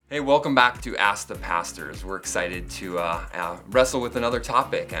Hey, welcome back to Ask the Pastors. We're excited to wrestle with another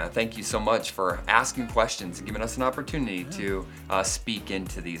topic. Thank you so much for asking questions and giving us an opportunity to speak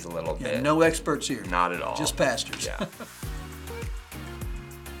into these a little bit. No experts here. Not at all. Just pastors. Yeah.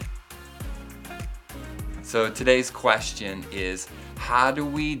 So today's question is, how do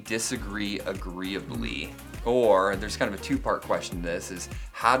we disagree agreeably? Or there's kind of a two-part question to this, is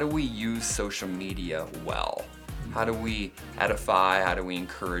how do we use social media well? How do we edify? How do we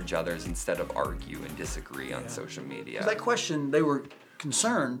encourage others instead of argue and disagree on social media? That question, they were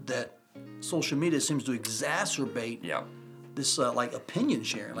concerned that social media seems to exacerbate this like opinion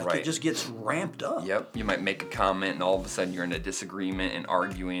sharing. Like it just gets ramped up. Yep. You might make a comment and all of a sudden you're in a disagreement and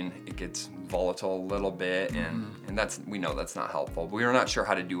arguing. It gets volatile a little bit, and we know that's not helpful. But we're not sure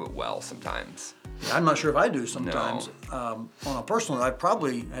how to do it well sometimes. Yeah, I'm not sure if I do sometimes. No. On a personal level, I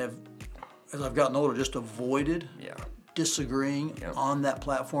probably have, as I've gotten older, just avoided disagreeing on that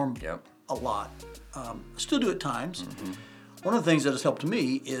platform a lot. Still do at times. One of the things that has helped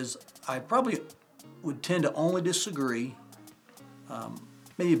me is I probably would tend to only disagree,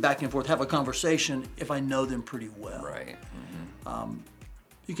 maybe back and forth, have a conversation if I know them pretty well. Right.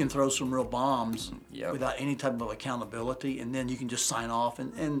 You can throw some real bombs without any type of accountability, and then you can just sign off,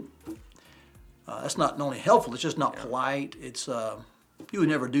 and that's not only helpful, it's just not polite. It's you would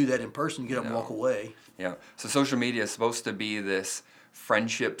never do that in person, get up and walk away. Yeah. So social media is supposed to be this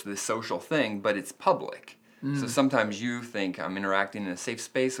friendship, this social thing, but it's public. So sometimes you think I'm interacting in a safe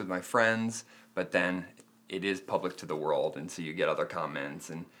space with my friends, but then it is public to the world, and so you get other comments,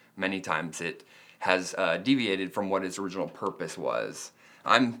 and many times it has deviated from what its original purpose was.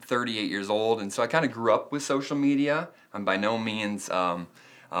 I'm 38 years old, and so I kind of grew up with social media. I'm by no means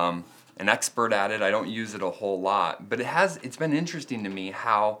an expert at it. I don't use it a whole lot, but it's been interesting to me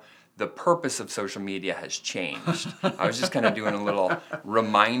how the purpose of social media has changed. I was just kind of doing a little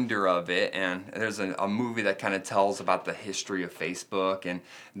reminder of it, and there's a movie that kind of tells about the history of Facebook, and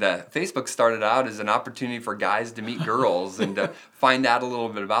Facebook started out as an opportunity for guys to meet girls and to find out a little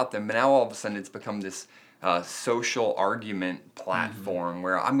bit about them, but now all of a sudden it's become this social argument platform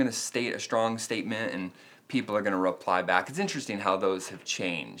where I'm going to state a strong statement and people are going to reply back. It's interesting how those have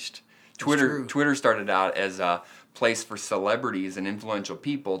changed. Twitter started out as a place for celebrities and influential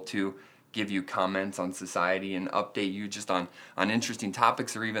people to give you comments on society and update you just on interesting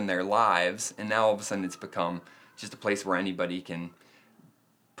topics or even their lives. And now all of a sudden it's become just a place where anybody can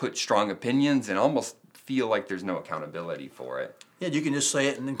put strong opinions and almost feel like there's no accountability for it. Yeah, you can just say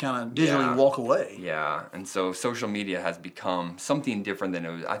it and then kind of digitally walk away. Yeah, and so social media has become something different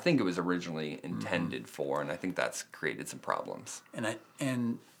than I think it was originally intended for, and I think that's created some problems.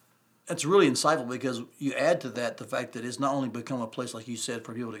 And that's really insightful, because you add to that the fact that it's not only become a place, like you said,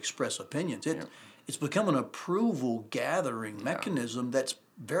 for people to express opinions. It's become an approval gathering mechanism that's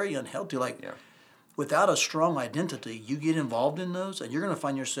very unhealthy. Without a strong identity, you get involved in those, and you're going to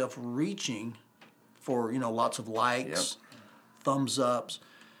find yourself reaching for lots of likes, thumbs ups,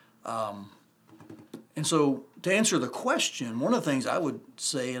 and so to answer the question, one of the things I would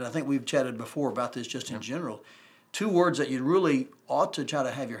say, and I think we've chatted before about this just in general, two words that you really ought to try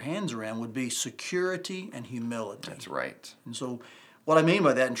to have your hands around would be security and humility. That's right. And so what I mean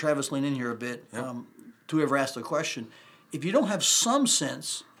by that, and Travis, lean in here a bit, to whoever asked the question, if you don't have some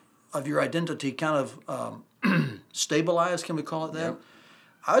sense of your identity kind of stabilized, can we call it that?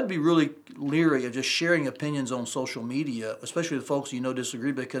 I would be really leery of just sharing opinions on social media, especially with folks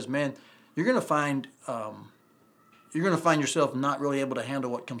disagree, because man, you're going to find yourself not really able to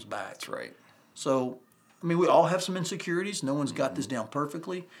handle what comes back. That's right. So, I mean, we all have some insecurities. No one's got this down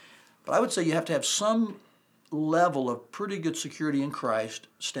perfectly, but I would say you have to have some level of pretty good security in Christ,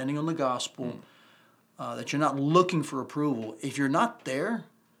 standing on the gospel, that you're not looking for approval. If you're not there,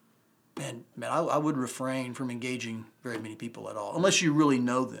 man, I would refrain from engaging very many people at all, unless you really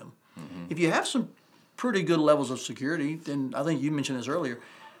know them. If you have some pretty good levels of security, then I think you mentioned this earlier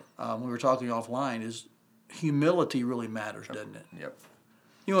when we were talking offline, is humility really matters, doesn't it? Yep.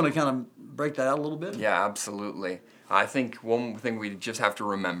 You want to kind of break that out a little bit? Yeah, absolutely. I think one thing we just have to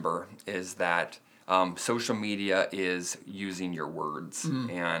remember is that social media is using your words,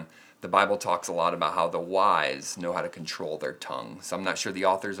 and the Bible talks a lot about how the wise know how to control their tongue. So I'm not sure the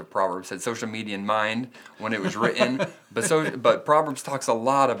authors of Proverbs had social media in mind when it was written, but Proverbs talks a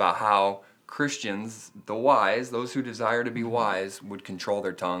lot about how Christians, the wise, those who desire to be wise, would control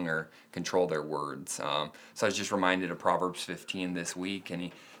their tongue or control their words. So I was just reminded of Proverbs 15 this week, and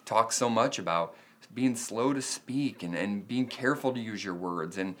he talks so much about being slow to speak and being careful to use your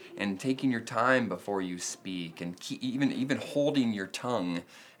words and taking your time before you speak and even holding your tongue.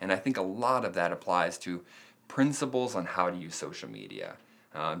 And I think a lot of that applies to principles on how to use social media.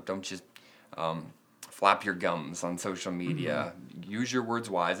 Don't just flap your gums on social media. Use your words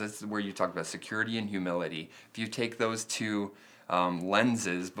wise. That's where you talk about security and humility. If you take those two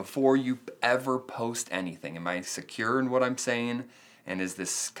lenses before you ever post anything, am I secure in what I'm saying? And is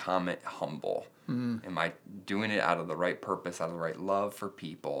this comment humble? Am I doing it out of the right purpose, out of the right love for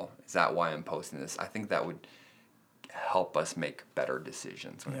people? Is that why I'm posting this? I think that would help us make better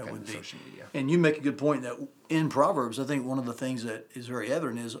decisions when it comes to social media. And you make a good point that in Proverbs, I think one of the things that is very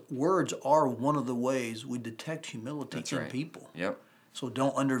evident is words are one of the ways we detect humility in people. Yep. So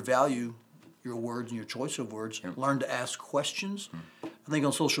don't undervalue your words and your choice of words. Yep. Learn to ask questions. I think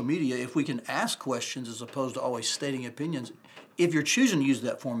on social media, if we can ask questions as opposed to always stating opinions, if you're choosing to use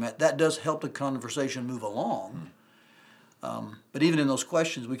that format, that does help the conversation move along. But even in those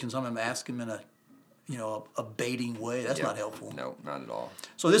questions, we can sometimes ask them in a baiting way. That's not helpful. No, not at all.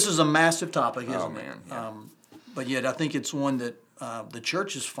 So this is a massive topic, isn't it? Man, yeah. But yet I think it's one that the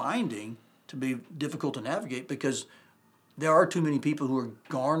church is finding to be difficult to navigate because there are too many people who are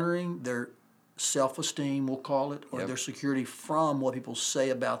garnering their self-esteem, we'll call it, or their security from what people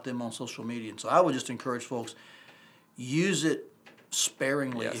say about them on social media. And so I would just encourage folks, use it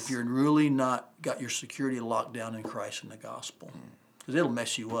sparingly if you're really not got your security locked down in Christ and the gospel. Because it'll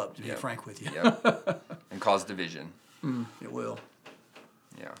mess you up, to be frank with you. And cause division. It will.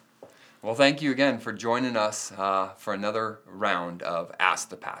 Yeah. Well, thank you again for joining us for another round of Ask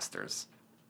the Pastors.